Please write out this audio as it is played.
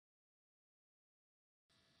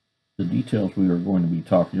The details we are going to be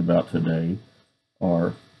talking about today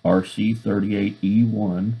are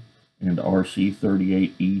RC38E1 and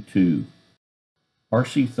RC38E2.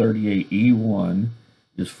 RC38E1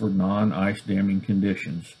 is for non-ice damming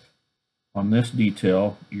conditions. On this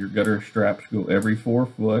detail, your gutter straps go every 4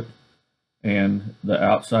 foot, and the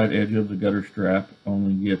outside edge of the gutter strap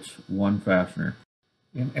only gets 1 fastener.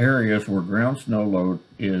 In areas where ground snow load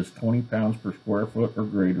is 20 pounds per square foot or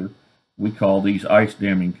greater, we call these ice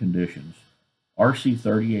damming conditions.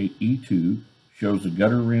 RC38E2 shows the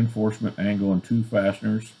gutter reinforcement angle and 2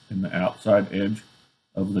 fasteners in the outside edge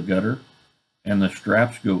of the gutter, and the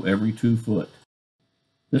straps go every 2 foot.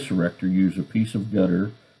 This erector used a piece of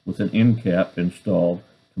gutter with an end cap installed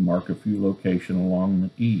to mark a few locations along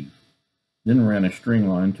the eave, then ran a string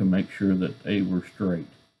line to make sure that they were straight.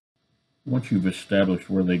 Once you've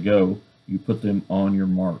established where they go, you put them on your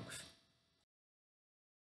marks.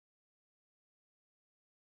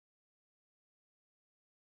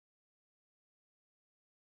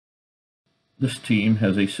 This team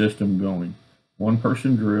has a system going. One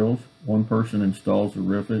person drills, one person installs the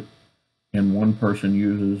rivet, and one person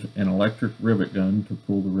uses an electric rivet gun to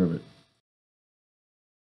pull the rivet.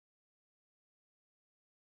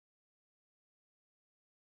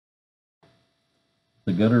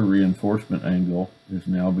 The gutter reinforcement angle is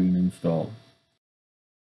now being installed.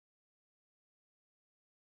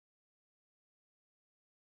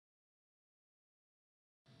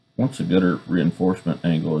 Once the gutter reinforcement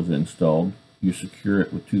angle is installed, you secure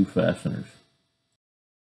it with 2 fasteners.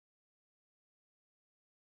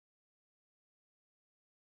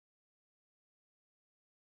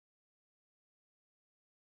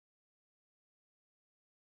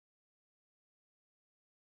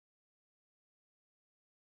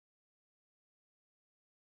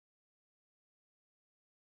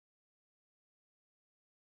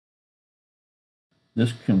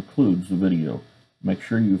 This concludes the video. Make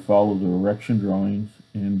sure you follow the erection drawings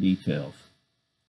and details.